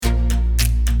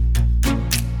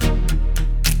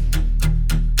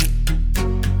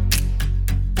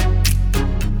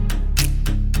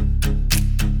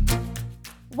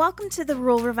Welcome to the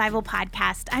Rural Revival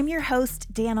Podcast. I'm your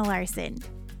host, Dana Larson.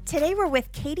 Today we're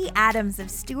with Katie Adams of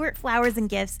Stuart Flowers and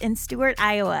Gifts in Stuart,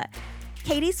 Iowa.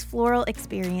 Katie's floral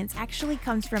experience actually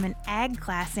comes from an ag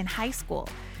class in high school,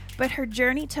 but her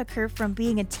journey took her from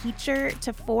being a teacher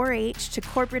to 4-H to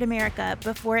corporate America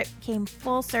before it came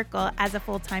full circle as a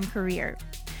full-time career.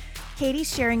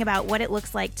 Katie's sharing about what it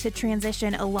looks like to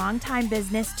transition a long-time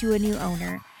business to a new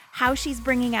owner, how she's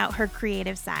bringing out her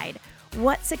creative side,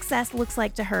 what success looks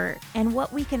like to her, and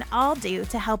what we can all do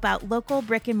to help out local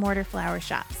brick and mortar flower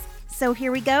shops. So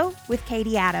here we go with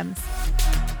Katie Adams.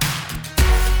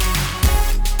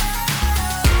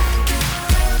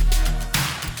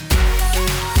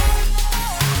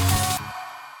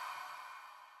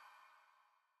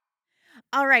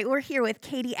 All right, we're here with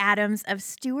Katie Adams of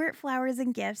Stuart Flowers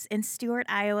and Gifts in Stuart,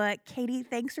 Iowa. Katie,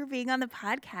 thanks for being on the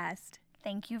podcast.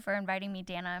 Thank you for inviting me,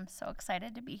 Dana. I'm so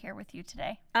excited to be here with you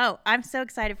today. Oh, I'm so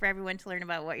excited for everyone to learn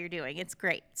about what you're doing. It's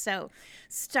great. So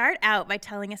start out by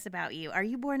telling us about you. Are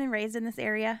you born and raised in this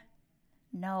area?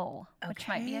 No, which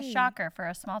might be a shocker for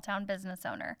a small town business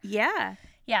owner. Yeah.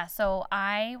 Yeah, so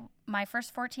my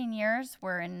first 14 years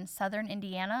were in southern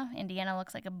Indiana. Indiana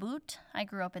looks like a boot. I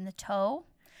grew up in the toe,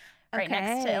 right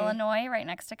next to Illinois, right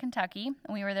next to Kentucky.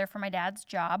 And we were there for my dad's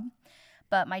job.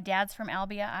 But my dad's from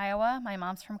Albia, Iowa. My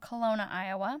mom's from Kelowna,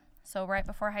 Iowa. So right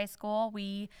before high school,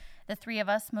 the three of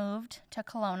us moved to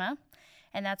Kelowna.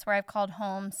 And that's where I've called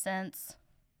home since,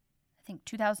 I think,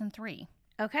 2003.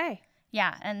 Okay.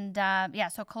 Yeah, and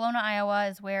so Kelowna, Iowa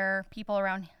is where people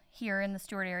around here in the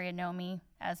Stuart area know me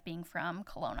as being from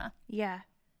Kelowna. Yeah.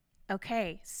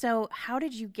 Okay. So how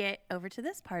did you get over to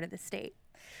this part of the state?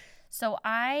 So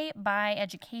I, by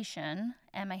education,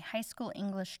 am a high school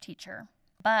English teacher.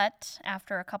 But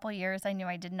after a couple years, I knew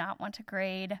I did not want to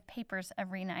grade papers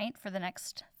every night for the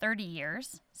next 30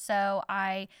 years. So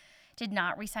I did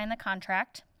not re-sign the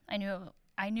contract. I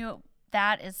knew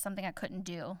that is something I couldn't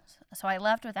do. So I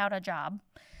left without a job.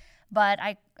 But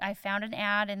I found an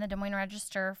ad in the Des Moines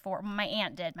Register my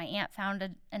aunt did. My aunt found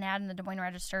an ad in the Des Moines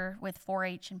Register with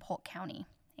 4-H in Polk County.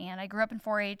 And I grew up in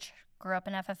 4-H, grew up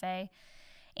in FFA,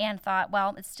 and thought,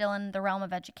 well, it's still in the realm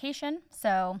of education.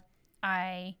 So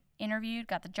I interviewed,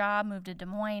 got the job, moved to Des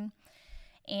Moines,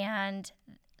 and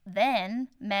then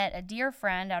met a dear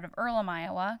friend out of Earlham,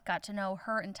 Iowa, got to know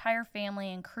her entire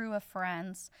family and crew of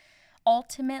friends.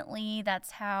 Ultimately,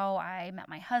 that's how I met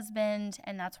my husband,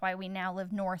 and that's why we now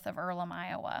live north of Earlham,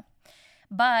 Iowa.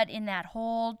 But in that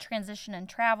whole transition and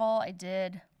travel, I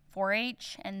did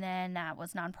 4-H, and then that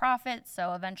was nonprofit,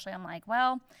 so eventually I'm like,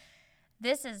 well,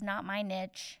 this is not my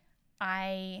niche.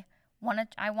 I want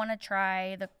to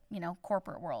try the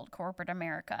corporate world, corporate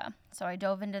America. So I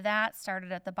dove into that,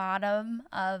 started at the bottom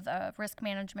of a risk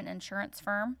management insurance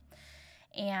firm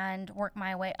and worked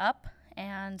my way up.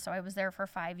 And so I was there for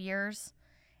 5 years.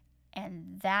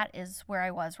 And that is where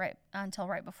I was right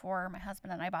before my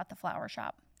husband and I bought the flower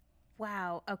shop.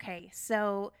 Wow. Okay.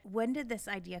 So when did this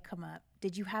idea come up?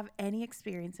 Did you have any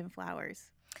experience in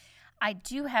flowers? I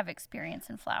do have experience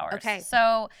in flowers. Okay.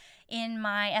 So in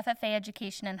my FFA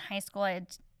education in high school, I had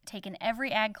taken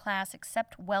every ag class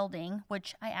except welding,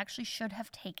 which I actually should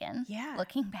have taken. Yeah.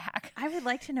 Looking back. I would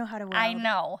like to know how to weld. I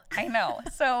know.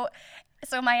 So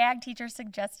my ag teacher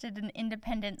suggested an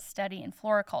independent study in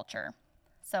floriculture.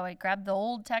 So I grabbed the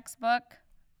old textbook,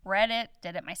 read it,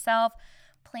 did it myself,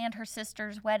 planned her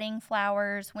sister's wedding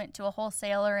flowers, went to a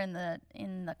wholesaler in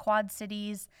the Quad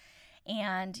Cities,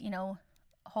 and,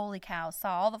 holy cow,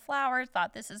 saw all the flowers,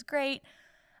 thought this is great,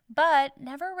 but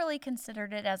never really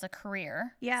considered it as a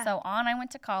career. Yeah. So I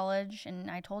went to college, and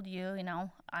I told you,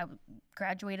 I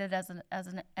graduated as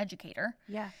an educator.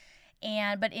 Yeah.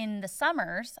 But in the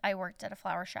summers, I worked at a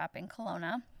flower shop in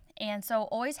Kelowna. And so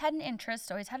always had an interest,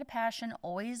 always had a passion,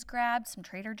 always grabbed some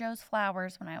Trader Joe's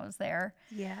flowers when I was there.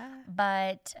 Yeah.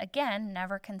 But again,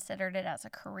 never considered it as a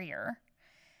career.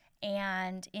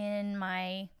 And in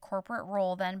my corporate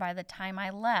role then, by the time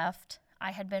I left, I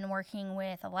had been working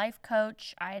with a life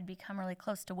coach. I had become really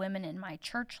close to women in my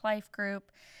church life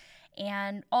group.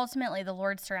 And ultimately, the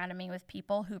Lord surrounded me with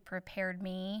people who prepared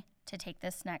me to take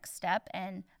this next step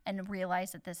and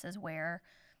realize that this is where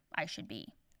I should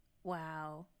be.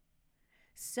 Wow.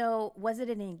 So was it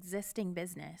an existing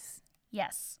business?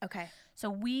 Yes. Okay. So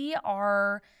we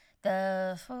are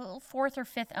the fourth or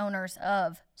fifth owners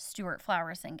of Stuart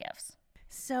Flowers and Gifts.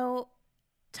 So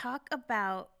talk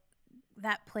about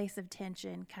that place of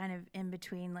tension kind of in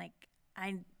between, like,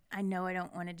 I know I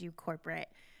don't want to do corporate,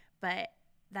 but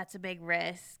that's a big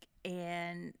risk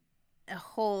and a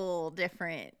whole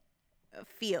different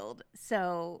field.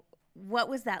 So what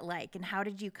was that like, and how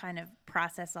did you kind of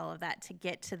process all of that to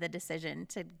get to the decision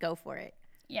to go for it?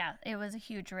 Yeah, it was a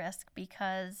huge risk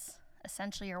because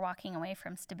essentially you're walking away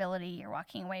from stability. You're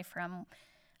walking away from,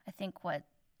 I think, what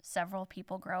several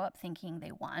people grow up thinking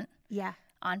they want. Yeah.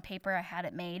 On paper, I had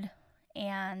it made,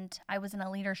 and I was in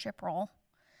a leadership role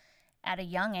at a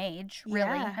young age, really.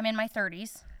 Yeah. I'm in my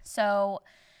 30s. So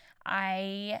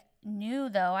I knew,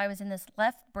 though, I was in this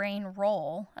left brain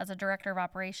role as a director of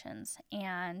operations,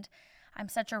 and I'm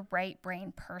such a right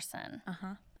brain person.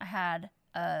 Uh-huh. I had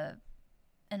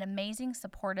an amazing,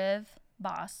 supportive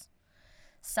boss,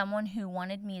 someone who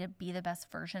wanted me to be the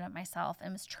best version of myself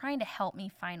and was trying to help me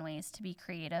find ways to be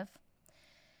creative.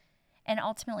 And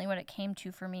ultimately what it came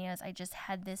to for me is I just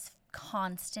had this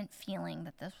constant feeling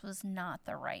that this was not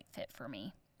the right fit for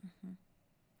me.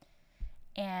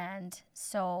 Mm-hmm. And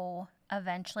so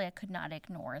eventually I could not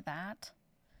ignore that.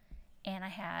 And I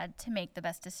had to make the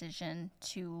best decision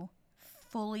to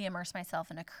fully immerse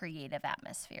myself in a creative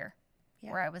atmosphere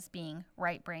where I was being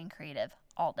right brain creative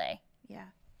all day. Yeah.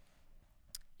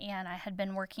 And I had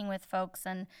been working with folks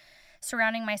and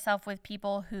surrounding myself with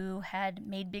people who had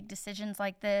made big decisions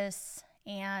like this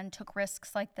and took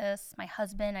risks like this. My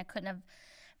husband, I couldn't have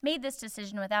made this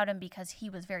decision without him because he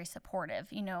was very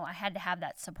supportive. You know, I had to have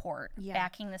that support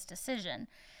backing this decision.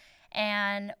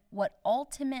 And what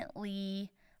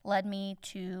ultimately led me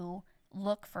to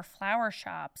look for flower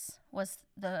shops was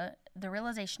the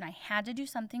realization I had to do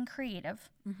something creative.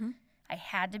 Mm-hmm. I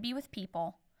had to be with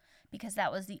people because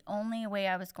that was the only way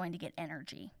I was going to get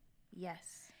energy.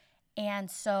 Yes.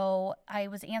 And so I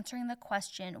was answering the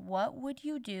question, what would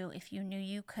you do if you knew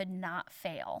you could not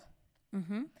fail?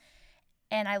 Mm-hmm.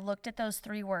 And I looked at those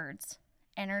three words,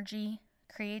 energy,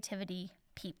 creativity,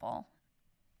 people.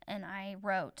 And I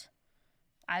wrote,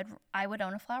 I would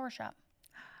own a flower shop.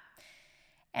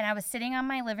 And I was sitting on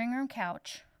my living room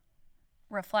couch,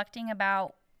 reflecting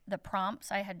about the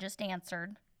prompts I had just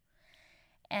answered.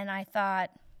 And I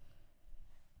thought,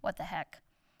 what the heck?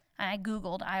 And I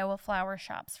Googled Iowa flower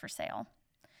shops for sale.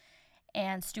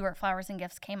 And Stuart Flowers and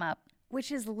Gifts came up.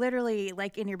 Which is literally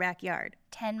like in your backyard.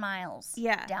 10 miles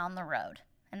Yeah. down the road.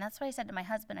 And that's what I said to my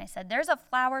husband. I said, there's a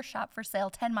flower shop for sale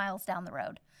 10 miles down the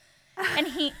road. And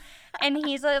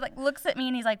he's like, looks at me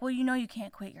and he's like, well, you know you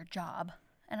can't quit your job.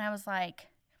 And I was like,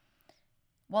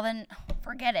 well, then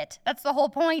forget it. That's the whole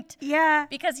point. Yeah.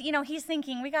 Because, you know, he's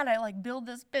thinking we got to like build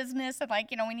this business and like,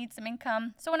 you know, we need some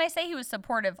income. So when I say he was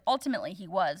supportive, ultimately he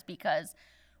was, because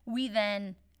we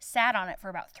then sat on it for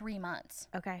about 3 months.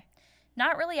 Okay.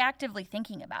 Not really actively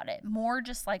thinking about it. More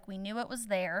just like we knew it was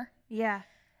there. Yeah.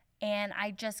 And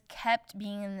I just kept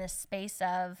being in this space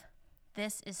of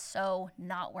this is so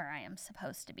not where I am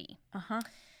supposed to be. Uh-huh.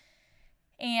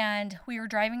 And we were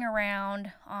driving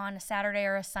around on a Saturday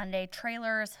or a Sunday,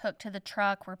 trailers hooked to the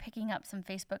truck. We're picking up some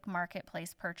Facebook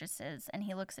Marketplace purchases. And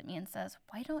he looks at me and says,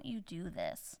 why don't you do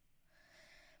this?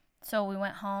 So we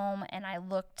went home and I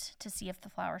looked to see if the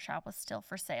flower shop was still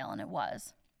for sale, and it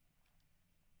was.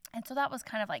 And so that was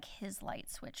kind of like his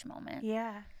light switch moment.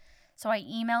 Yeah. So I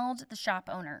emailed the shop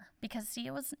owner because, see,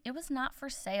 it was not for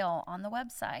sale on the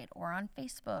website or on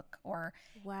Facebook, or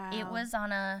it was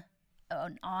on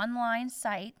an online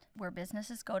site where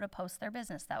businesses go to post their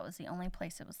business. That was the only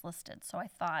place it was listed. So I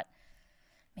thought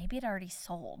maybe it already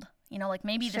sold. You know, like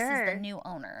maybe this is the new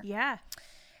owner. Yeah.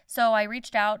 So I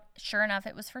reached out. Sure enough,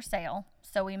 it was for sale.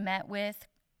 So we met with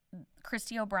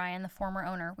Christy O'Brien, the former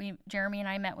owner. Jeremy and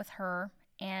I met with her,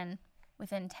 and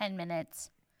within 10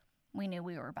 minutes, we knew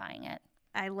we were buying it.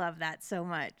 I love that so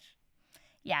much.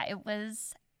 Yeah, it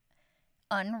was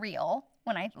unreal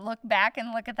when I look back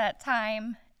and look at that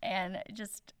time, and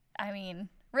just, I mean,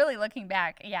 really looking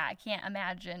back, yeah, I can't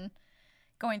imagine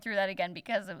going through that again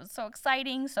because it was so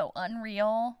exciting, so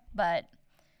unreal, but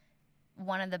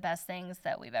one of the best things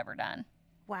that we've ever done.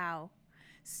 Wow.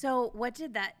 So what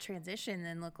did that transition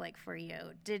then look like for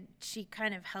you? Did she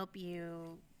kind of help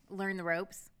you learn the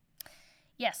ropes?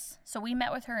 Yes. So we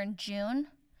met with her in June,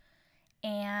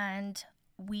 and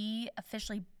we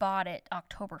officially bought it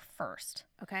October 1st.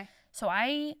 Okay. So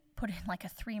I put in like a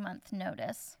 3-month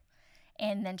notice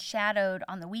and then shadowed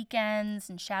on the weekends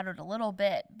and shadowed a little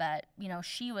bit. But, you know,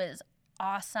 she was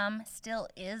awesome, still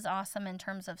is awesome in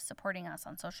terms of supporting us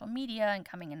on social media and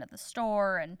coming into the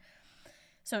store. And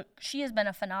so she has been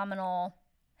a phenomenal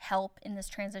help in this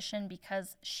transition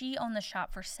because she owned the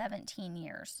shop for 17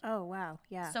 years. Oh, wow.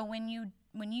 Yeah. So when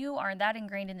you are that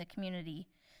ingrained in the community,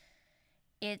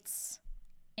 it's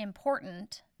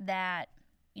important that,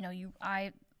 you know,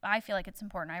 I feel like it's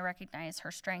important. I recognize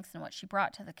her strengths and what she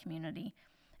brought to the community,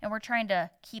 and we're trying to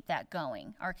keep that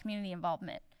going, our community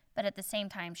involvement. But at the same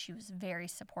time, she was very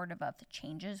supportive of the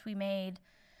changes we made,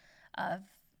 of,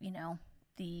 you know,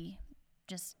 the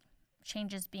just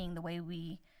changes being the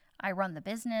way I run the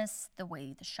business, the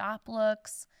way the shop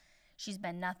looks. She's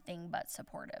been nothing but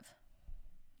supportive,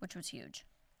 which was huge.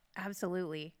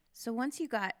 Absolutely. So once you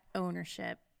got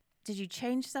ownership, did you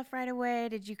change stuff right away?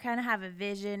 Did you kind of have a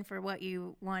vision for what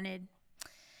you wanted?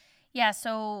 Yeah,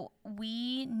 so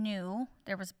we knew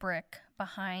there was brick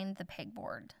behind the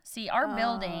pegboard. See, our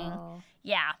building,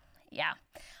 yeah.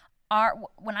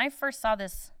 When I first saw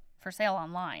this for sale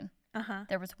online,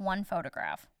 there was one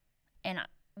photograph. And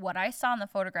what I saw in the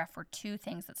photograph were two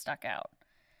things that stuck out.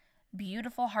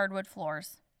 Beautiful hardwood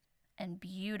floors and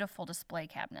beautiful display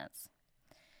cabinets.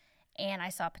 And I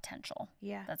saw potential.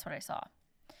 Yeah. That's what I saw.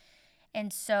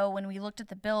 And so when we looked at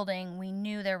the building, we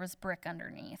knew there was brick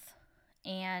underneath.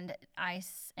 And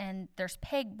there's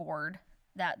pegboard.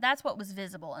 That's what was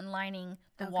visible and lining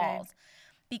the walls.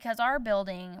 Because our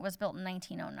building was built in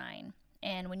 1909.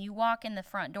 And when you walk in the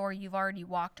front door, you've already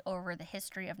walked over the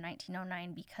history of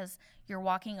 1909 because you're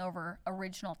walking over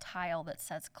original tile that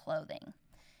says clothing.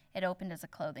 It opened as a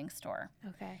clothing store.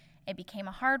 Okay. It became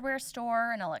a hardware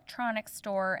store, an electronics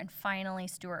store, and finally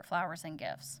Stuart Flowers and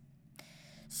Gifts.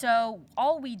 So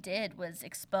all we did was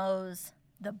expose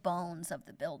the bones of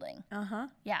the building.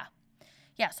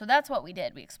 Yeah, so that's what we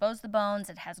did. We exposed the bones.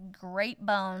 It has great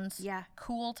bones. Yeah.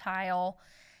 Cool tile.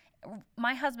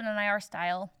 My husband and I, our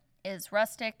style is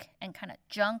rustic and kind of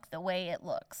junk the way it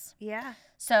looks. Yeah.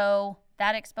 So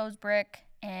that exposed brick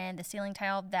and the ceiling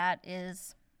tile, that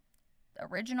is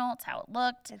original. It's how it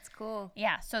looked. It's cool.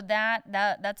 Yeah, so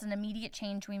that's an immediate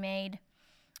change we made.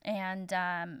 And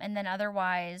then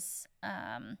otherwise,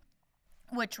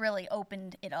 which really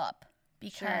opened it up.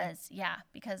 Because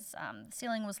the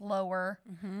ceiling was lower,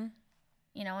 and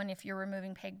if you're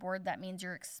removing pegboard, that means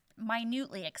you're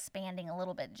minutely expanding a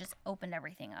little bit. It just opened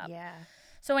everything up. Yeah.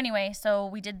 So anyway,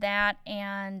 we did that,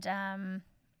 and and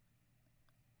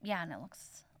it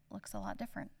looks a lot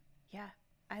different. Yeah,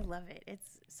 I love it.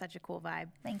 It's such a cool vibe.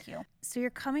 Thank you. So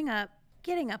you're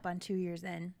getting up on 2 years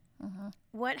in.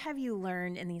 What have you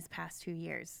learned in these past 2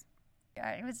 years?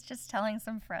 I was just telling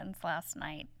some friends last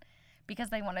night. Because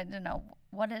they wanted to know,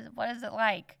 what is it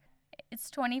like? It's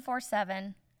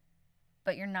 24/7,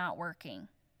 but you're not working.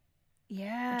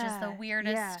 Yeah. Which is the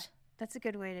weirdest that's a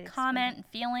good way to comment and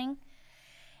feeling.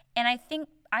 And I think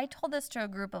I told this to a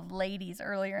group of ladies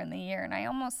earlier in the year, and I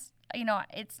almost,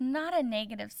 it's not a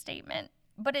negative statement,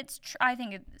 but it's I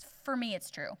think for me it's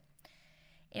true.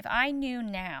 If I knew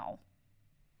now,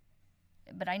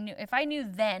 if I knew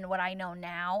then what I know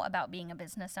now about being a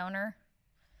business owner,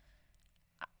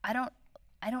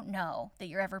 I don't know that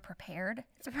you're ever prepared.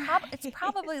 It's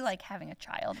probably like having a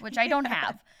child, which I don't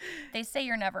have. They say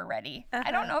you're never ready.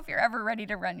 I don't know if you're ever ready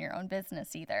to run your own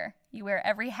business either. You wear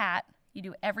every hat. You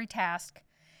do every task.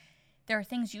 There are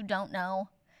things you don't know,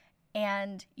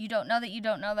 and you don't know that you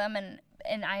don't know them.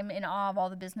 And I'm in awe of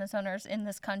all the business owners in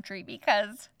this country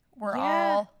because we're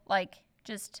all like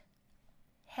just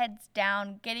heads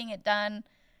down, getting it done,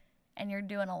 and you're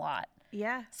doing a lot.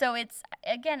 Yeah. So it's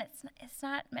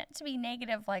not meant to be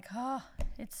negative, like, oh,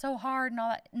 it's so hard and all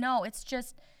that. No, it's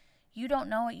just you don't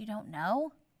know what you don't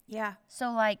know. Yeah.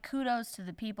 So, like, kudos to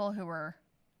the people who are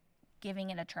giving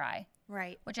it a try.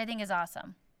 Right. Which I think is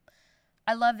awesome.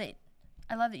 I love it.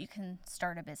 I love that you can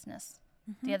start a business.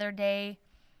 The other day,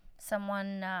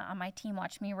 someone on my team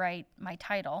watched me write my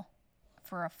title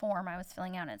for a form I was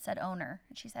filling out, and it said owner.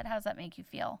 And she said, how does that make you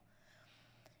feel?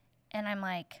 And I'm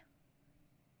like,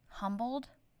 humbled,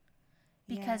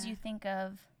 because you think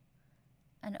of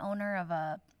an owner of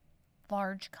a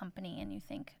large company and you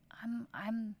think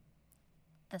I'm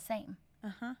the same.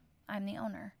 I'm the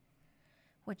owner,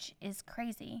 which is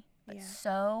crazy, but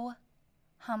so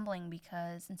humbling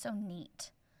and so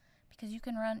neat, because you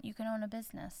can own a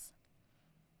business.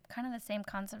 Kind of the same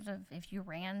concept of if you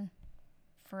ran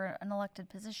for an elected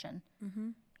position.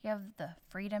 You have the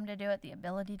freedom to do it, the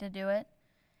ability to do it.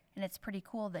 And it's pretty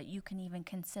cool that you can even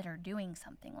consider doing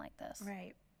something like this.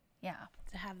 Right. Yeah.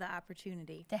 To have the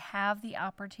opportunity.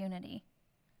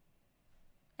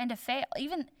 And to fail.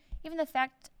 Even the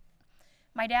fact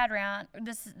my dad ran,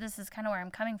 this is kind of where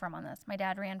I'm coming from on this. My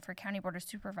dad ran for County Board of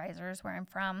Supervisors, where I'm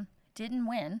from, didn't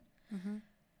win.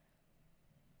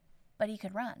 But he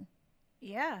could run.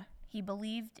 Yeah. He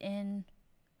believed in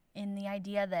the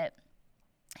idea that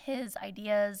his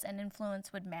ideas and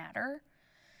influence would matter.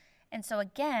 And so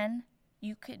again,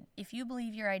 you could, if you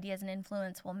believe your ideas and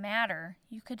influence will matter,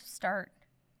 you could start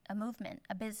a movement,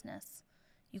 a business.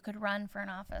 You could run for an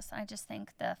office. I just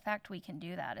think the fact we can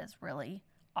do that is really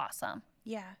awesome.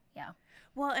 Yeah. Yeah.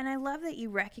 Well, and I love that you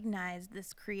recognize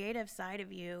this creative side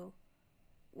of you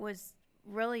was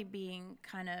really being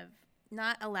kind of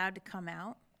not allowed to come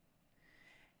out.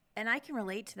 And I can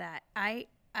relate to that. I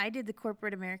did the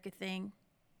corporate America thing,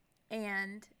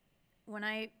 and when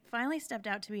I finally stepped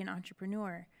out to be an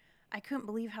entrepreneur, I couldn't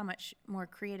believe how much more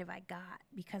creative I got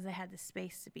because I had the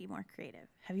space to be more creative.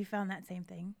 Have you found that same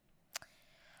thing?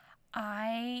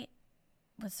 I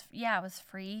was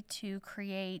free to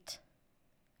create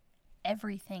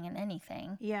everything and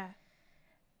anything. Yeah.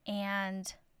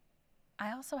 And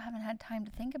I also haven't had time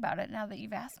to think about it now that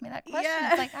you've asked me that question.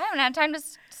 Yeah. It's like I haven't had time to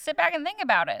sit back and think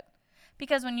about it.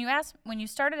 Because when you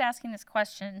started asking this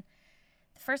question,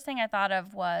 the first thing I thought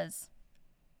of was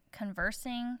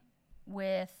conversing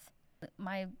with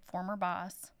my former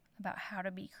boss about how to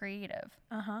be creative.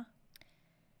 Uh-huh.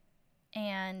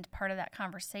 And part of that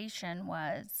conversation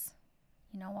was,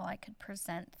 well, I could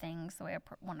present things the way I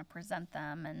want to present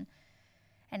them.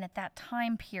 And at that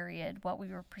time period, what we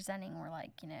were presenting were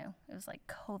like, it was like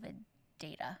COVID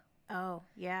data. Oh,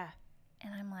 yeah.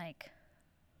 And I'm like,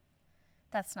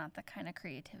 that's not the kind of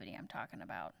creativity I'm talking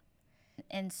about.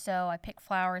 And so I picked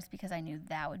flowers because I knew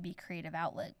that would be a creative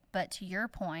outlet. But to your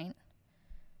point,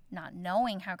 not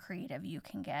knowing how creative you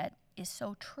can get is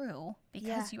so true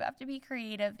because you have to be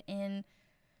creative in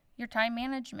your time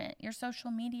management, your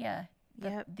social media,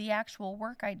 the actual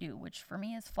work I do, which for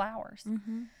me is flowers.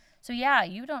 Mm-hmm. So yeah,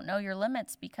 you don't know your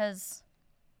limits because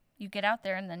you get out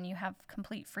there and then you have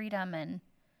complete freedom, and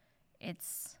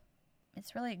it's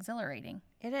really exhilarating.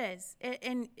 It is.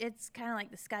 And it's kind of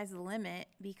like the sky's the limit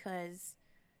because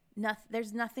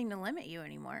there's nothing to limit you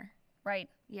anymore. Right.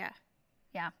 Yeah.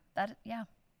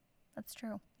 That's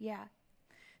true. Yeah.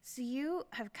 So you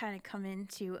have kind of come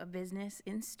into a business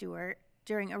in Stuart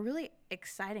during a really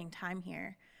exciting time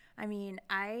here. I mean,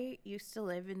 I used to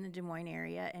live in the Des Moines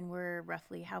area, and we're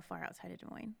roughly how far outside of Des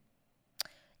Moines?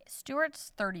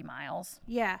 Stuart's 30 miles.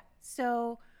 Yeah.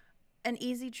 So an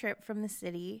easy trip from the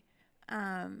city.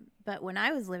 But when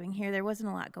I was living here, there wasn't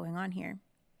a lot going on here.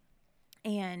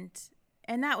 And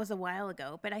that was a while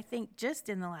ago. But I think just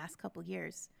in the last couple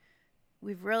years,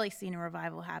 we've really seen a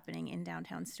revival happening in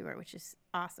downtown Stuart, which is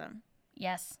awesome.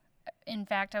 Yes. In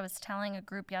fact, I was telling a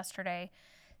group yesterday,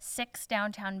 6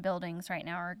 downtown buildings right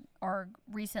now are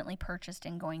recently purchased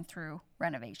and going through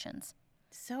renovations.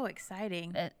 So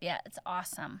exciting. It's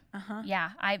awesome. Uh-huh.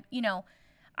 Yeah.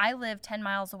 I live 10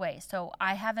 miles away, so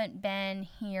I haven't been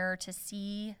here to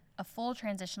see a full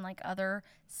transition like other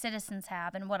citizens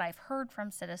have. And what I've heard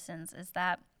from citizens is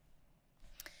that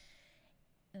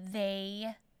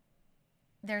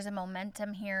there's a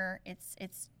momentum here.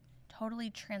 It's totally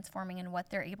transforming in what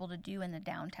they're able to do in the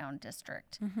downtown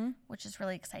district, which is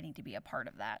really exciting to be a part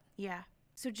of that. Yeah.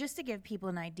 So just to give people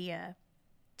an idea,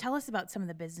 tell us about some of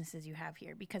the businesses you have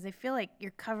here, because I feel like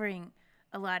you're covering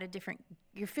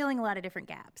you're filling a lot of different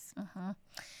gaps. Mm-hmm.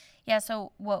 Yeah,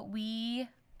 so I'll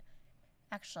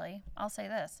say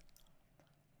this.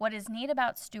 What is neat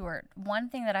about Stuart, one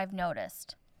thing that I've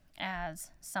noticed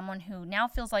as someone who now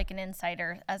feels like an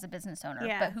insider as a business owner,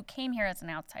 but who came here as an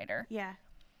outsider. Yeah.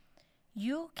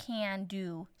 You can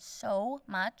do so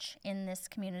much in this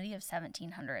community of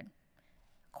 1,700.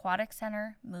 Aquatic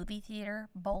center, movie theater,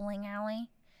 bowling alley,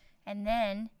 and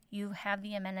then you have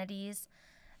the amenities.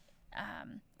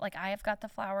 Like I have got the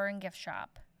flower and gift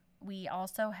shop. We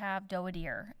also have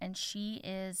Doadir, and she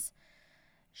is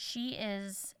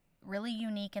really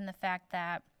unique in the fact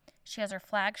that she has her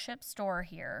flagship store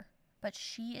here, but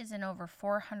she is in over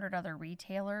 400 other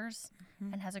retailers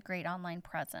and has a great online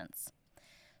presence.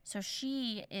 So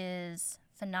she is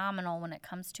phenomenal when it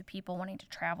comes to people wanting to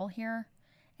travel here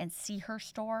and see her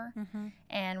store,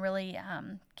 and really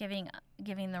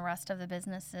giving the rest of the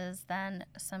businesses then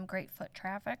some great foot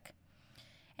traffic.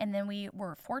 And then we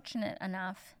were fortunate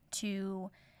enough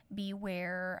to be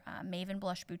where Maven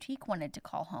Blush Boutique wanted to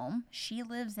call home. She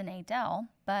lives in Adel,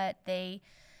 but they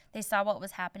saw what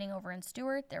was happening over in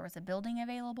Stuart. There was a building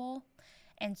available,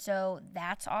 and so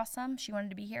that's awesome. She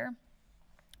wanted to be here.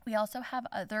 We also have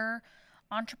other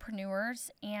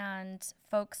entrepreneurs and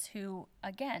folks who,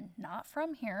 again, not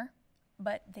from here,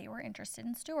 but they were interested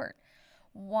in Stuart.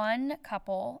 One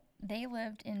couple, they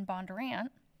lived in Bondurant,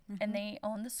 and they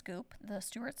own the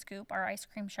Stuart Scoop, our ice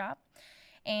cream shop.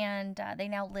 And they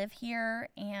now live here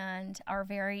and are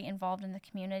very involved in the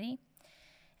community.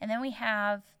 And then we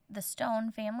have the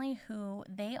Stone family, who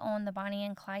they own the Bonnie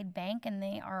and Clyde Bank, and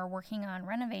they are working on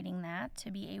renovating that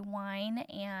to be a wine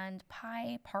and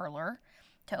pie parlor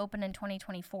to open in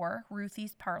 2024,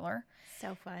 Ruthie's Parlor.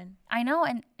 So fun. I know,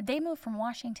 and they moved from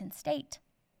Washington State.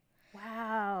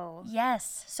 Wow.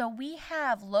 Yes. So we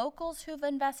have locals who've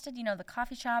invested. The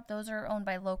coffee shop, those are owned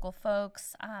by local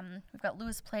folks. We've got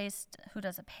Lewis Place, who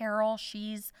does apparel.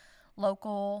 She's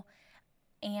local.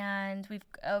 And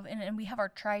and we have our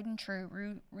tried and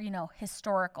true,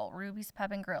 historical Ruby's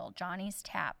Pub and Grill, Johnny's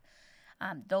Tap.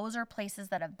 Those are places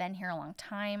that have been here a long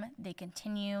time. They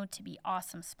continue to be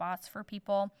awesome spots for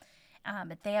people,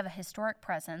 but they have a historic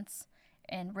presence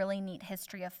and really neat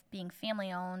history of being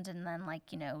family owned, and then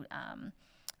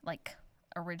like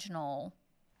original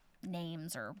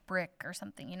names or brick or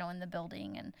something, in the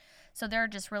building. And so there are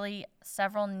just really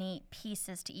several neat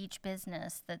pieces to each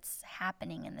business that's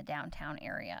happening in the downtown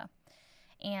area.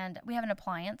 And we have an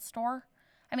appliance store.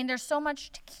 I mean, there's so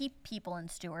much to keep people in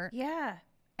Stuart. Yeah.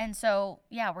 And so,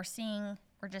 we're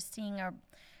just seeing a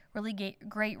really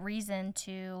great reason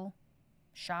to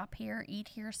shop here, eat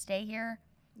here, stay here,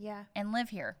 and live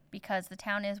here, because the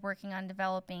town is working on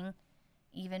developing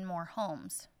even more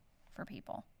homes for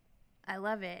people. I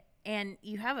love it. And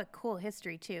you have a cool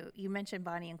history, too. You mentioned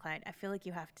Bonnie and Clyde. I feel like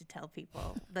you have to tell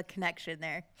people the connection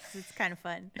there. It's kind of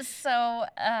fun. So,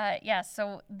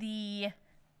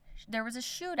 there was a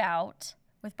shootout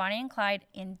with Bonnie and Clyde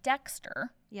in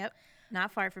Dexter. Yep.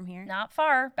 Not far from here. Not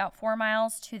far, about 4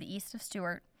 miles to the east of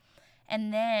Stuart.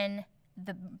 And then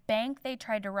the bank they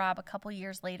tried to rob a couple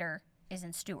years later is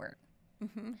in Stuart.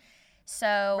 Mm-hmm.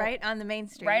 So right on the main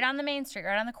street. Right on the main street,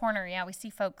 right on the corner. Yeah, we see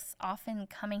folks often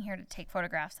coming here to take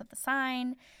photographs of the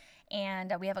sign.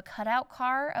 And we have a cutout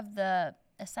car of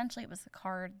essentially it was the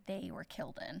car they were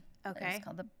killed in. Okay. It's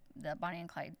called the Bonnie and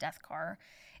Clyde death car.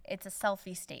 It's a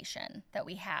selfie station that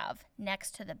we have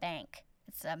next to the bank.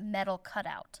 It's a metal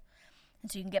cutout.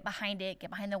 And so you can get behind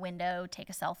the window, take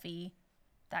a selfie,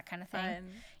 that kind of thing. Fun.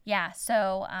 Yeah,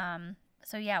 so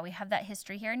we have that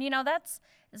history here. And, that's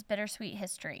bittersweet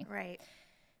history. Right.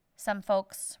 Some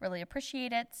folks really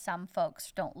appreciate it. Some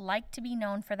folks don't like to be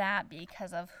known for that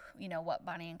because of, what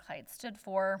Bonnie and Clyde stood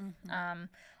for. Mm-hmm.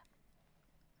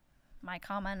 My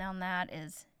comment on that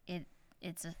is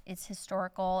it's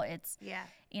historical. It's,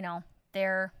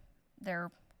 they're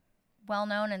well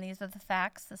known, and these are the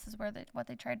facts. This is what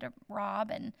they tried to rob.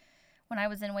 And when I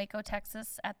was in Waco,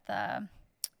 Texas, at the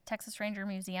Texas Ranger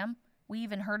Museum, we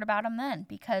even heard about them then,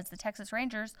 because the Texas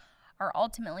Rangers are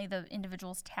ultimately the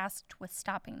individuals tasked with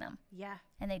stopping them. Yeah.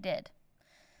 And they did.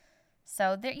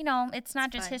 So it's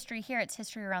not just fun. history here; it's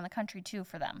history around the country too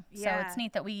for them. Yeah. So it's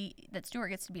neat that Stuart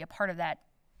gets to be a part of that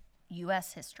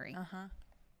U.S. history.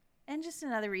 And just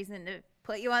another reason to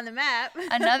put you on the map.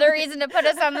 Another reason to put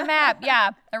us on the map. Yeah,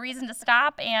 a reason to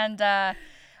stop. And I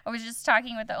was just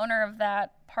talking with the owner of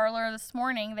that parlor this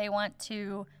morning. They want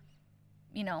to,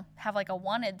 have like a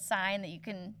wanted sign that you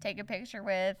can take a picture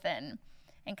with and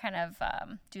kind of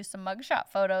do some mugshot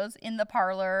photos in the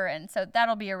parlor. And so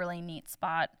that'll be a really neat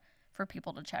spot for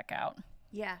people to check out.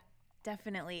 Yeah,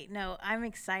 definitely. No, I'm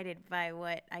excited by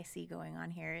what I see going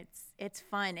on here. It's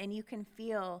fun, and you can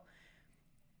feel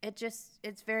it.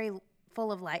 It's very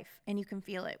full of life, and you can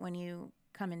feel it when you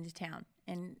come into town,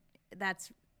 and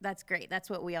that's great. That's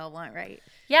what we all want, right?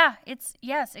 Yeah,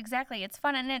 yes, exactly. It's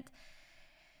fun, and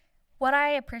what I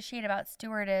appreciate about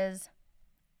Stuart is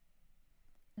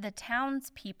the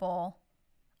townspeople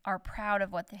are proud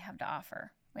of what they have to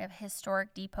offer. We have a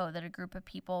historic depot that a group of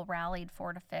people rallied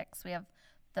for to fix. We have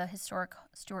the historic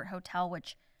Stuart Hotel,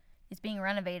 which is being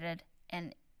renovated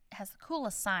and has the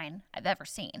coolest sign I've ever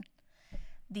seen.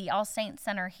 The All Saints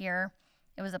Center here,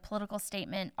 it was a political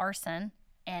statement, arson,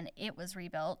 and it was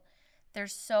rebuilt.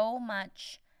 There's so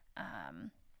much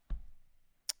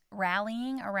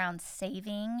rallying around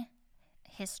saving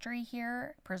history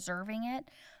here, preserving it,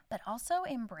 but also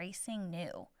embracing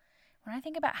new. When I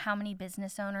think about how many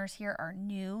business owners here are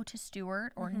new to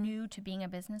Stuart or new to being a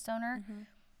business owner,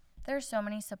 there's so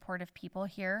many supportive people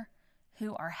here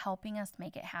who are helping us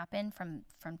make it happen,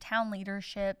 from town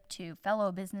leadership to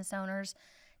fellow business owners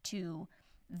to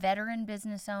veteran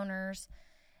business owners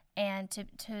and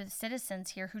to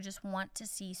citizens here who just want to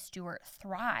see Stuart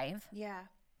thrive. Yeah.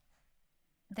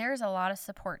 There's a lot of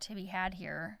support to be had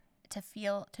here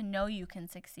to know you can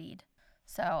succeed.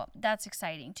 So that's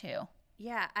exciting too.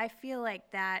 Yeah, I feel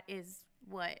like that is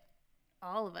what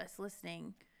all of us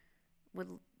listening would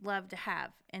love to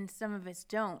have. And some of us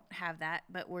don't have that,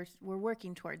 but we're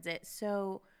working towards it.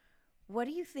 So what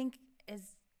do you think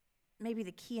is maybe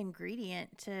the key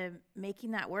ingredient to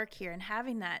making that work here and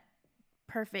having that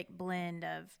perfect blend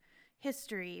of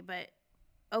history, but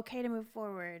okay to move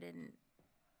forward and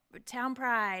town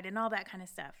pride and all that kind of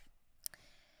stuff?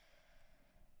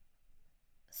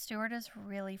 Stuart is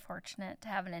really fortunate to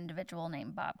have an individual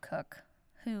named Bob Cook,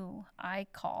 who I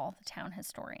call the town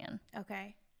historian.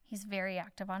 Okay. He's very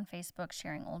active on Facebook,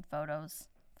 sharing old photos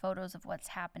of what's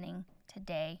happening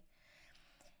today.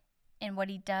 And what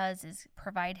he does is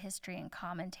provide history and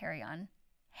commentary on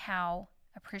how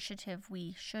appreciative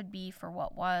we should be for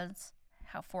what was,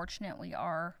 how fortunate we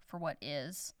are for what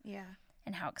is,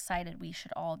 and how excited we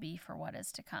should all be for what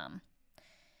is to come.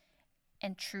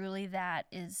 And truly that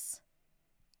is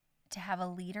to have a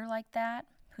leader like that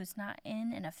who's not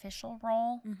in an official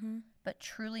role, but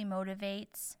truly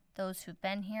motivates those who've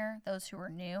been here, those who are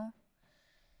new.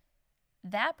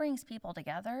 That brings people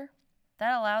together.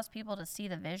 That allows people to see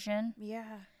the vision.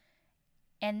 Yeah.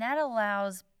 And that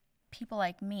allows people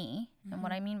like me, and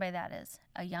what I mean by that is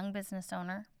a young business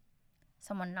owner,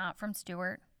 someone not from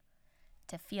Stuart,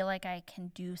 to feel like I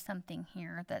can do something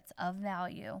here that's of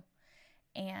value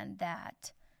and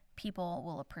that people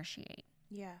will appreciate.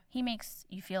 Yeah. He makes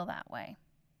you feel that way.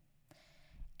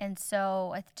 And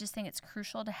so I just think it's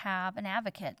crucial to have an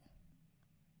advocate,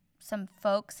 some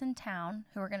folks in town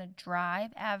who are going to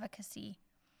drive advocacy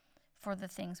for the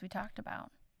things we talked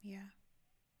about. Yeah.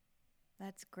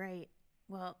 That's great.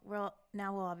 Well,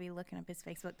 now we'll all be looking up his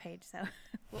Facebook page, so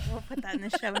we'll put that in the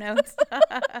show notes.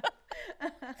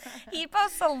 He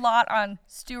posts a lot on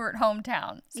Stuart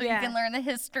Hometown, so you can learn the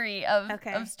history of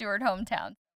Stuart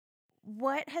Hometown.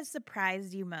 What has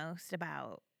surprised you most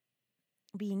about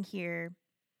being here,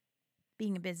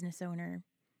 being a business owner,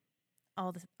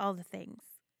 all the things,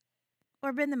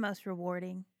 or been the most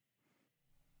rewarding?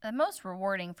 The most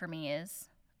rewarding for me is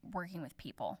working with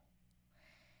people.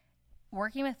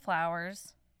 Working with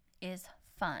flowers is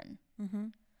fun.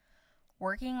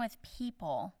 Working with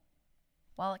people,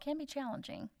 while it can be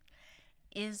challenging,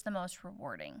 is the most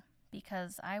rewarding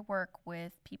because I work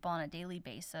with people on a daily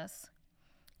basis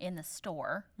in the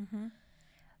store.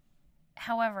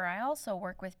 However, I also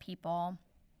work with people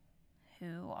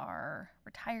who are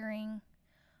retiring,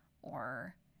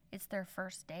 or it's their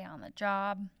first day on the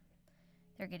job,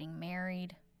 they're getting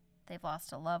married, they've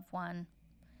lost a loved one.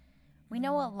 We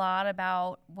know a lot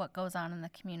about what goes on in the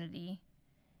community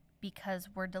because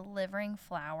we're delivering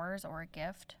flowers or a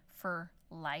gift for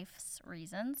life's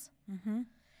reasons.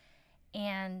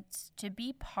 And to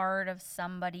be part of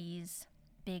somebody's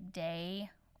big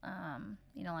day,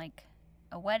 like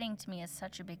a wedding to me is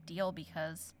such a big deal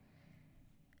because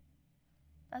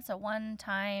that's a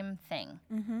one-time thing.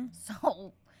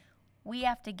 So we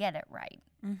have to get it right.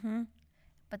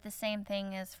 But the same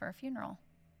thing is for a funeral.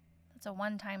 It's a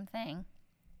one-time thing,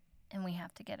 and we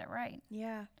have to get it right.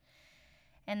 Yeah.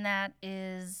 And that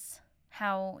is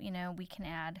how, we can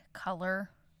add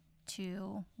color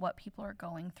to what people are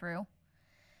going through.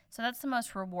 So that's the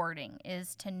most rewarding,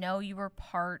 is to know you were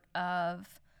part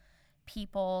of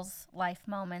people's life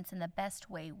moments in the best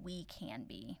way we can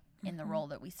be in the role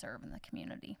that we serve in the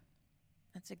community.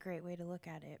 That's a great way to look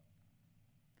at it.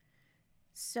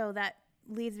 So that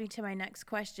leads me to my next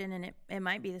question, and it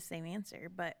might be the same answer,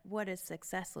 but what does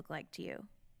success look like to you?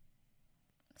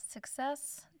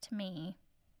 Success to me,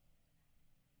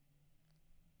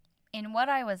 in what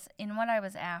I was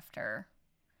after,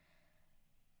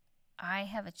 I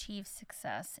have achieved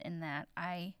success in that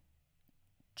I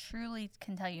truly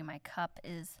can tell you my cup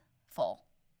is full.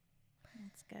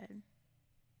 That's good.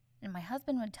 And my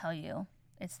husband would tell you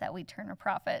it's that we turn a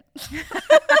profit.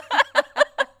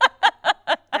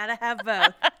 Gotta have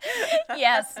both.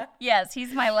 Yes,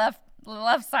 he's my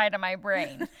left side of my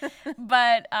brain.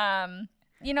 But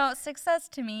success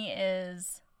to me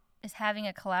is having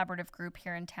a collaborative group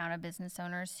here in town of business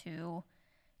owners who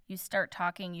you start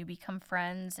talking, you become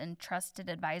friends and trusted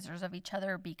advisors of each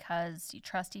other because you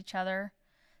trust each other.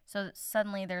 So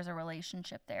suddenly there's a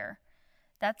relationship there.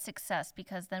 That's success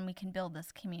because then we can build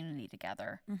this community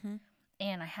together.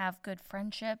 And I have good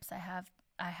friendships. I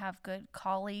have good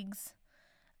colleagues.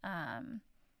 And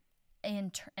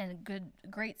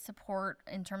great support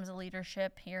in terms of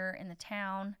leadership here in the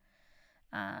town.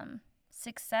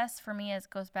 Success for me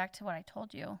goes back to what I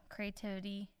told you: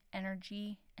 creativity,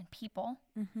 energy, and people.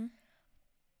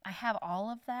 I have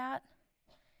all of that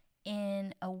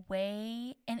in a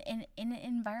way, in an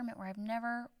environment where I've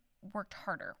never worked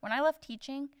harder. When I left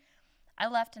teaching, I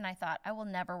left and I thought, I will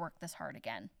never work this hard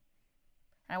again.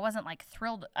 And I wasn't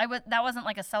thrilled. That wasn't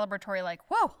a celebratory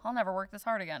whoa, I'll never work this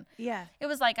hard again. Yeah. It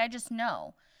was I just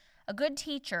know a good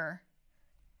teacher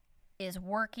is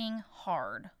working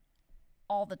hard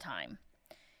all the time.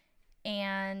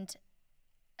 And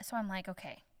so I'm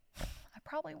okay, I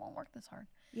probably won't work this hard.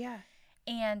 Yeah.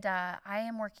 And I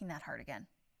am working that hard again.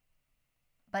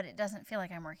 But it doesn't feel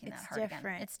like I'm working that hard again.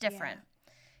 It's different.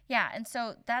 Yeah, and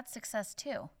so that's success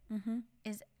too.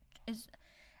 Is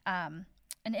an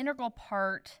integral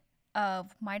part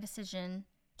of my decision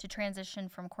to transition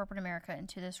from corporate America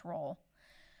into this role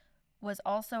was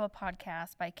also a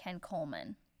podcast by Ken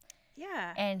Coleman.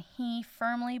 Yeah. And he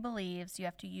firmly believes you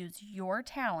have to use your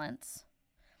talents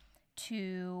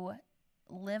to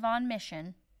live on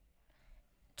mission,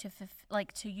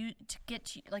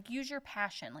 use your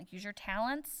passion, like use your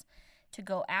talents to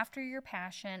go after your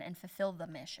passion and fulfill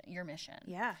your mission.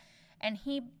 Yeah. And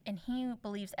he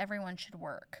believes everyone should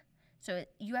work. So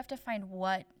you have to find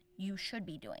what you should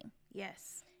be doing.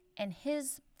 Yes. And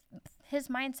his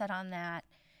mindset on that,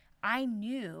 I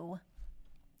knew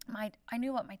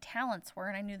what my talents were,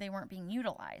 and I knew they weren't being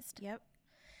utilized. Yep.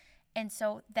 And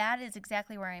so that is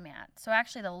exactly where I'm at. So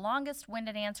actually the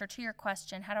longest-winded answer to your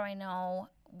question, how do I know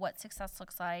what success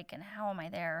looks like and how am I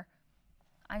there?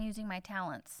 I'm using my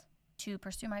talents to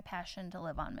pursue my passion to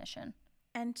live on mission.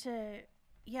 And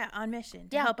on mission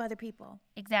to help other people.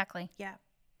 Exactly. Yeah.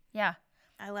 Yeah.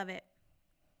 I love it.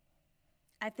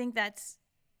 I think that's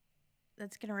going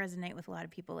to resonate with a lot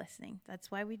of people listening. That's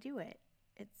why we do it.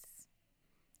 It's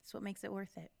what makes it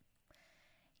worth it.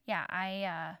 Yeah,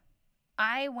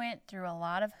 I went through a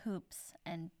lot of hoops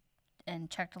and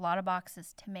checked a lot of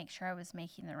boxes to make sure I was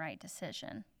making the right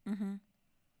decision. Mm-hmm.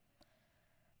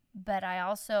 But I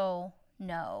also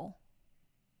know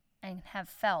and have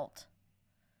felt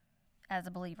as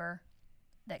a believer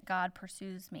that God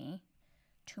pursues me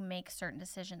to make certain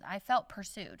decisions. I felt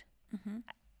pursued. Mm-hmm.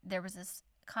 There was this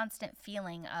constant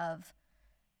feeling of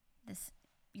this,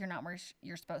 you're not where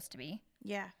you're supposed to be.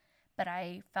 Yeah. But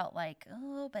I felt like,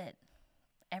 but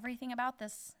everything about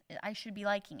this, I should be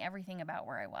liking everything about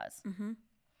where I was. Mm-hmm.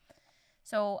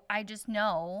 So I just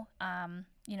know,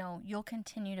 you'll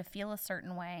continue to feel a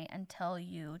certain way until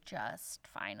you just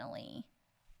finally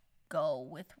go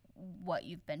with what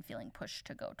you've been feeling pushed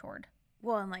to go toward.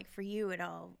 Well, and like for you, it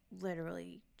all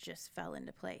literally just fell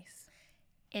into place.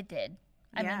 It did.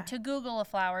 I mean, to Google a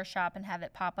flower shop and have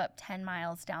it pop up 10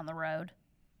 miles down the road.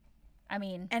 I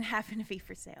mean. And happen to be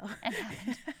for sale. And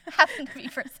happen to be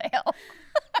for sale.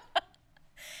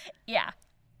 Yeah.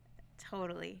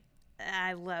 Totally.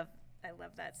 I love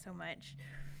that so much.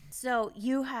 So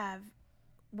you have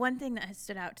one thing that has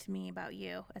stood out to me about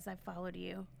you as I followed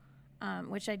you,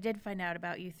 which I did find out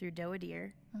about you through Doa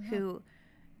Deer, who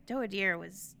Doa Deer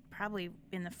was probably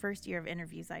in the first year of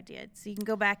interviews I did. So you can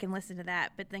go back and listen to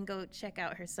that, but then go check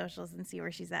out her socials and see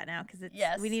where she's at now, because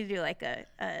we need to do like a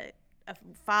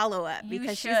follow-up,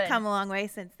 because she's come a long way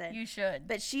since then. You should.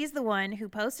 But she's the one who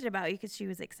posted about you because she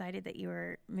was excited that you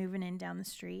were moving in down the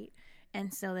street.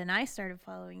 And so then I started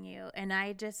following you, and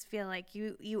I just feel like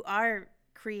you are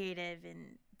creative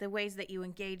in the ways that you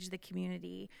engage the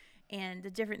community and the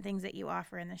different things that you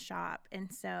offer in the shop.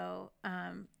 And so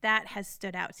that has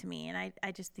stood out to me, and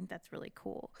I just think that's really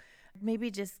cool.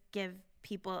 Maybe just give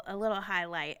people a little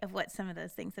highlight of what some of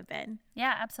those things have been.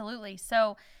 Yeah, absolutely.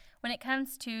 So when it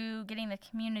comes to getting the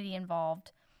community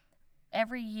involved,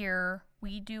 every year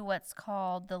we do what's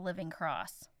called the Living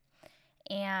Cross.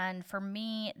 And for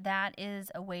me, that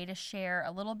is a way to share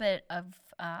a little bit of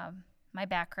my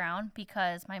background,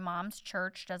 because my mom's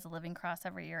church does a Living Cross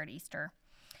every year at Easter.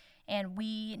 And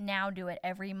we now do it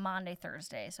every Maundy,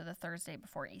 Thursday, so the Thursday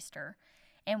before Easter.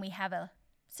 And we have a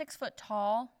 6-foot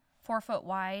tall, 4-foot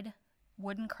wide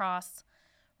wooden cross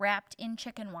wrapped in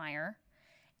chicken wire.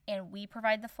 And we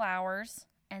provide the flowers.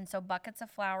 And so buckets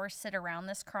of flowers sit around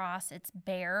this cross. It's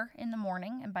bare in the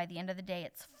morning, and by the end of the day,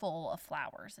 it's full of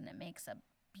flowers. And it makes a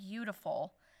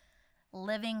beautiful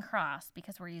living cross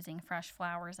because we're using fresh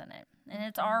flowers in it. And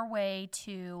it's our way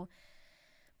to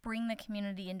bring the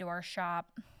community into our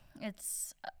shop.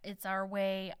 It's our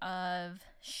way of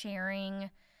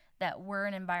sharing that we're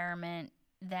an environment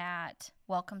that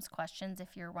welcomes questions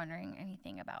if you're wondering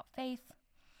anything about faith,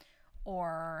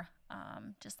 or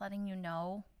just letting you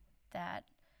know that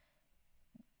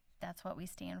that's what we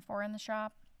stand for in the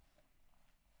shop.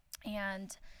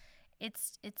 And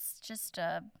it's just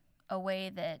a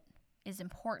way that is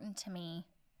important to me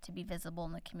to be visible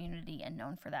in the community and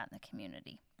known for that in the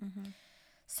community. Mm-hmm.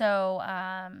 So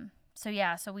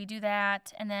we do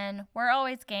that, and then we're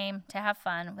always game to have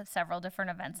fun with several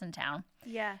different events in town.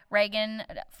 Yeah. Reagan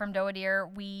from Doa Deer,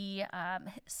 we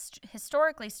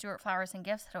historically Stuart Flowers and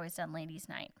Gifts had always done Ladies'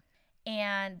 Night.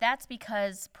 And that's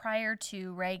because prior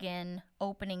to Reagan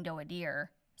opening Doa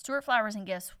Deer, Stuart Flowers and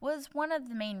Gifts was one of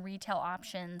the main retail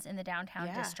options in the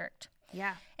downtown district.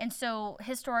 Yeah. And so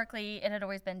historically, it had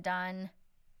always been done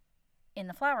in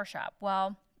the flower shop.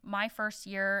 Well, my first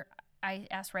year, I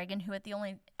asked Reagan, who at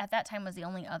that time was the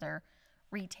only other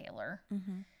retailer.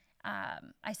 Mm-hmm.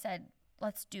 I said,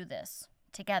 let's do this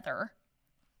together.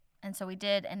 And so we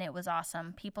did, and it was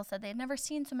awesome. People said they'd never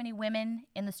seen so many women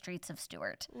in the streets of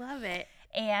Stuart. Love it.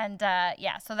 And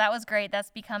so that was great.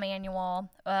 That's become annual.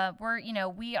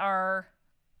 We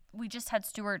just had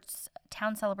Stuart's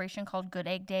town celebration called Good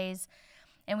Egg Days,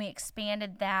 and we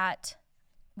expanded that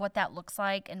what that looks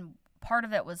like. And part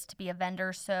of it was to be a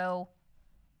vendor. So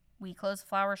we closed the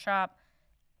flower shop,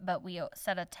 but we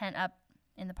set a tent up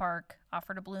in the park,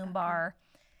 offered a balloon bar.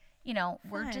 You know,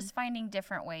 we're just finding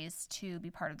different ways to be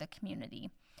part of the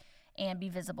community and be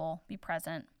visible, be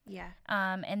present. Yeah.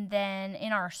 And then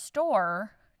in our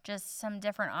store, just some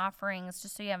different offerings,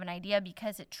 just so you have an idea,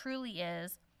 because it truly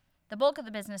is, the bulk of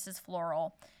the business is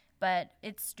floral, but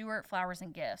it's Stuart Flowers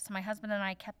and Gifts. My husband and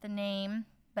I kept the name,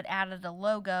 but added a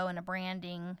logo and a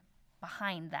branding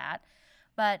behind that.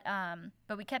 But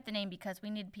we kept the name because we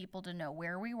needed people to know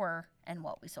where we were and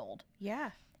what we sold.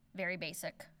 Yeah. Very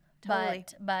basic. Totally.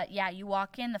 But yeah, you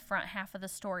walk in, the front half of the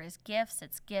store is gifts.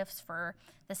 It's gifts for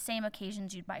the same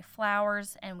occasions you'd buy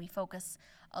flowers, and we focus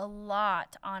a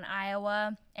lot on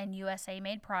Iowa and USA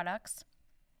made products.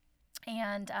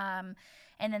 And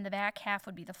then the back half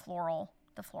would be the floral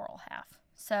half.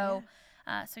 So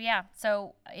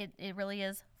it really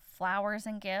is flowers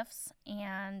and gifts,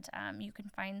 and you can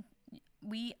find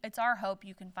it's our hope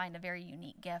you can find a very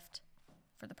unique gift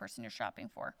for the person you're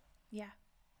shopping for. Yeah.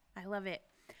 I love it.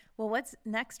 Well, what's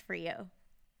next for you?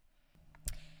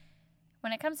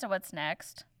 When it comes to what's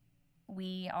next,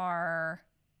 we are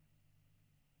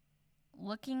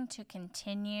looking to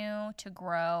continue to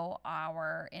grow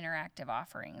our interactive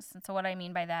offerings. And so what I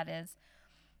mean by that is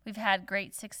we've had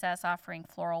great success offering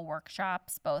floral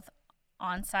workshops, both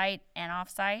on-site and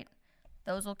off-site.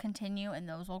 Those will continue and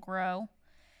those will grow.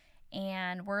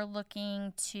 And we're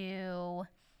looking to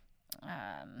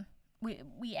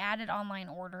we added online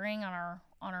ordering on our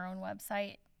own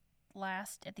website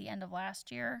at the end of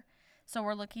last year. So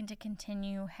we're looking to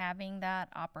continue having that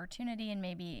opportunity and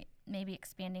maybe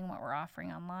expanding what we're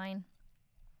offering online.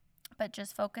 But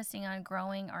just focusing on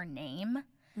growing our name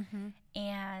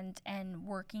and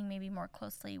working maybe more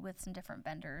closely with some different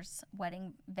vendors,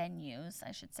 wedding venues,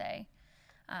 I should say.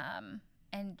 And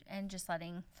just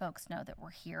letting folks know that we're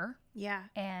here. Yeah.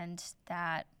 And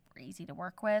that we're easy to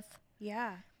work with.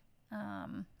 Yeah.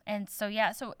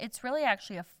 So it's really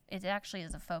it actually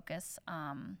is a focus,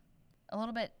 a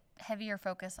little bit heavier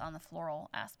focus on the floral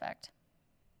aspect.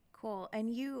 Cool.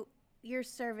 And you're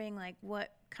serving like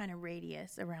what kind of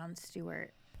radius around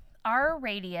Stuart? Our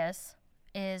radius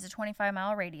is a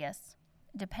 25-mile radius.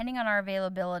 Depending on our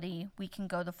availability, we can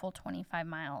go the full 25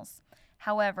 miles.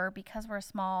 However, because we're a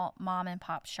small mom and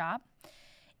pop shop,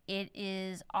 it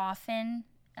is often,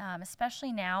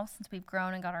 especially now since we've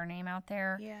grown and got our name out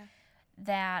there,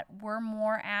 that we're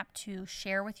more apt to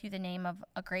share with you the name of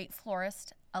a great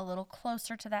florist a little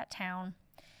closer to that town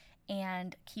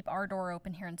and keep our door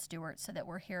open here in Stuart so that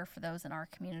we're here for those in our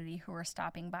community who are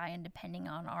stopping by and depending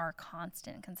on our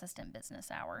consistent business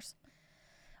hours.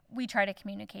 We try to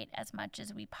communicate as much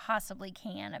as we possibly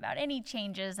can about any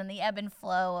changes in the ebb and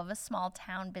flow of a small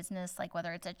town business, like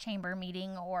whether it's a chamber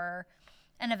meeting or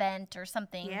an event or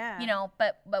something,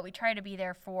 but we try to be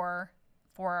there for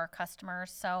our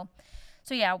customers. So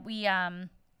yeah, we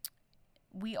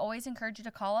always encourage you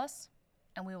to call us,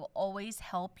 and we will always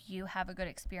help you have a good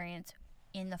experience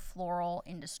in the floral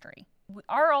industry.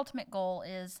 Our ultimate goal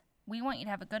is we want you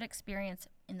to have a good experience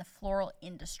in the floral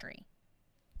industry.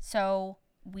 So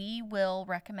we will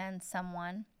recommend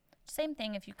someone. Same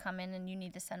thing if you come in and you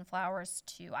need to send flowers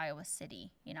to Iowa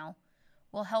City,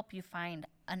 we'll help you find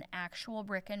an actual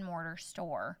brick and mortar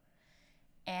store,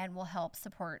 and we'll help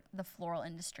support the floral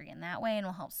industry in that way, and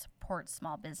we'll help support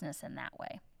small business in that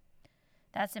way.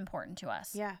 That's important to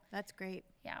us. Yeah, that's great.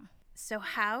 Yeah. So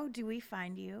how do we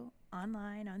find you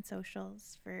online, on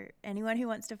socials, for anyone who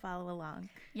wants to follow along?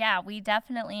 Yeah, we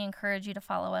definitely encourage you to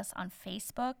follow us on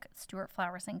Facebook, Stuart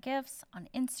Flowers and Gifts, on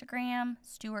Instagram,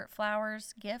 Stuart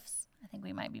Flowers Gifts. I think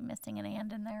we might be missing an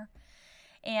and in there.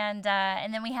 And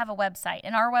then we have a website,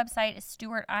 and our website is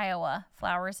Stuart, Iowa,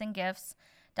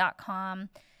 flowersandgifts.com.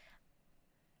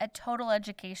 A total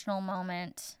educational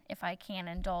moment, if I can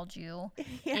indulge you,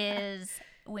 is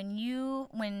when you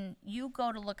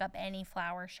go to look up any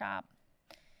flower shop,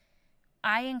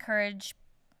 I encourage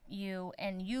you,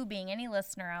 and you being any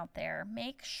listener out there,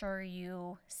 make sure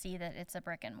you see that it's a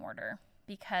brick and mortar,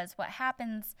 because what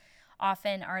happens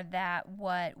often are that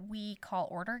what we call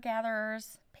order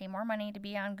gatherers pay more money to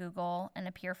be on Google and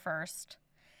appear first,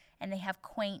 and they have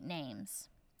quaint names,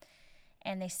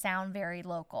 and they sound very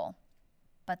local,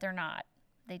 but they're not.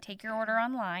 They take your order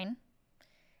online,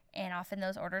 and often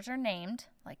those orders are named,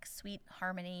 like Sweet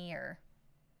Harmony or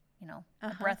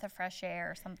a breath of fresh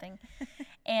air or something.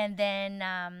 And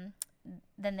then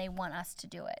they want us to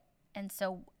do it. And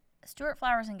so Stuart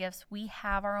Flowers and Gifts, we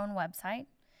have our own website.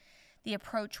 The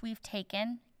approach we've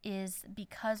taken is,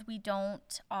 because we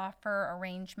don't offer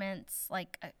arrangements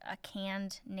like a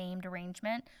canned named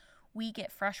arrangement, We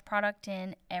get fresh product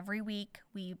in every week.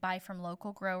 We buy from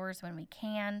local growers when we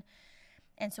can.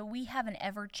 And so we have an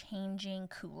ever-changing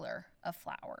cooler of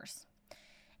flowers.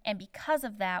 And because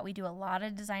of that, we do a lot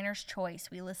of designer's choice.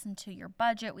 We listen to your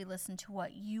budget, we listen to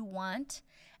what you want,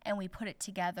 and we put it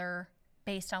together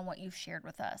based on what you've shared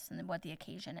with us and what the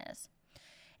occasion is.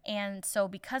 And so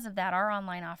because of that, our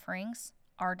online offerings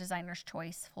are designer's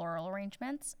choice floral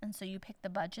arrangements. And so you pick the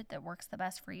budget that works the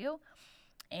best for you,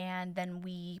 and then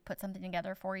we put something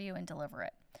together for you and deliver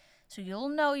it. So you'll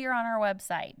know you're on our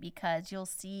website because you'll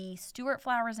see Stuart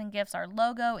Flowers and Gifts, our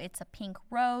logo. It's a pink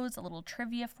rose, a little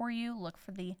trivia for you. Look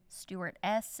for the Stuart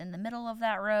S in the middle of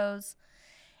that rose.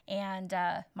 And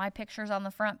my picture's on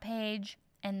the front page.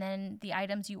 And then the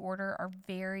items you order are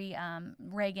very,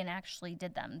 Reagan actually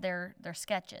did them. They're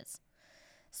sketches.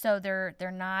 So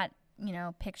they're not,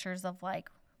 pictures of like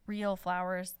real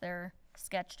flowers. They're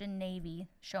sketched in navy,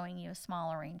 showing you a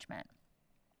small arrangement.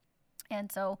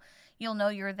 And so you'll know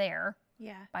you're there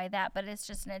by that, but it's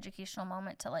just an educational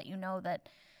moment to let you know that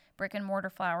brick and mortar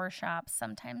flower shops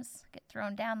sometimes get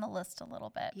thrown down the list a little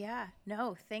bit. Yeah,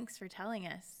 no, thanks for telling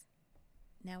us.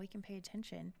 Now we can pay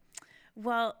attention.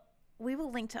 Well, we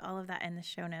will link to all of that in the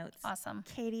show notes. Awesome.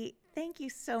 Katie, thank you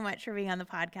so much for being on the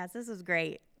podcast. This was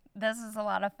great. This is a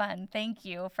lot of fun. Thank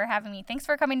you for having me. Thanks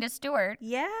for coming to Stuart.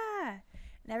 Yeah.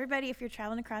 And everybody, if you're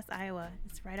traveling across Iowa,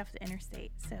 it's right off the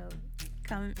interstate. So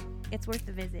come, it's worth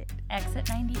the visit. Exit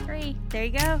 93. There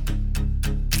you go.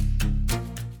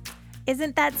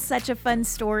 Isn't that such a fun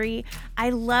story?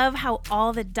 I love how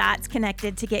all the dots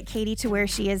connected to get Katie to where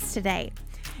she is today.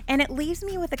 And it leaves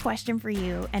me with a question for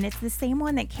you, and it's the same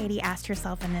one that Katie asked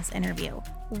herself in this interview.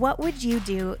 What would you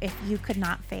do if you could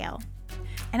not fail?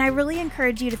 And I really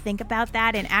encourage you to think about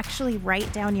that and actually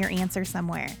write down your answer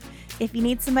somewhere. If you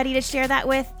need somebody to share that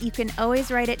with, you can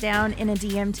always write it down in a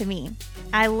DM to me.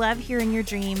 I love hearing your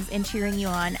dreams and cheering you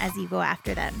on as you go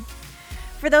after them.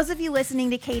 For those of you listening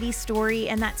to Katie's story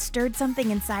and that stirred something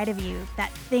inside of you,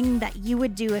 that thing that you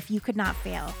would do if you could not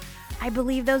fail, I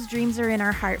believe those dreams are in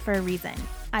our heart for a reason.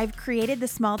 I've created the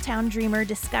Small Town Dreamer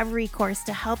Discovery course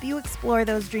to help you explore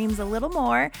those dreams a little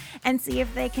more and see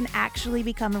if they can actually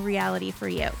become a reality for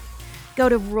you. Go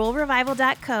to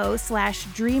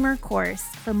ruralrevival.co/dreamer course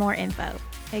for more info.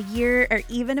 A year or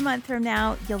even a month from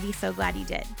now, you'll be so glad you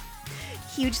did.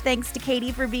 Huge thanks to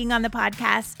Katie for being on the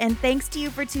podcast, and thanks to you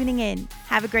for tuning in.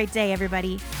 Have a great day,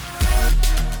 everybody.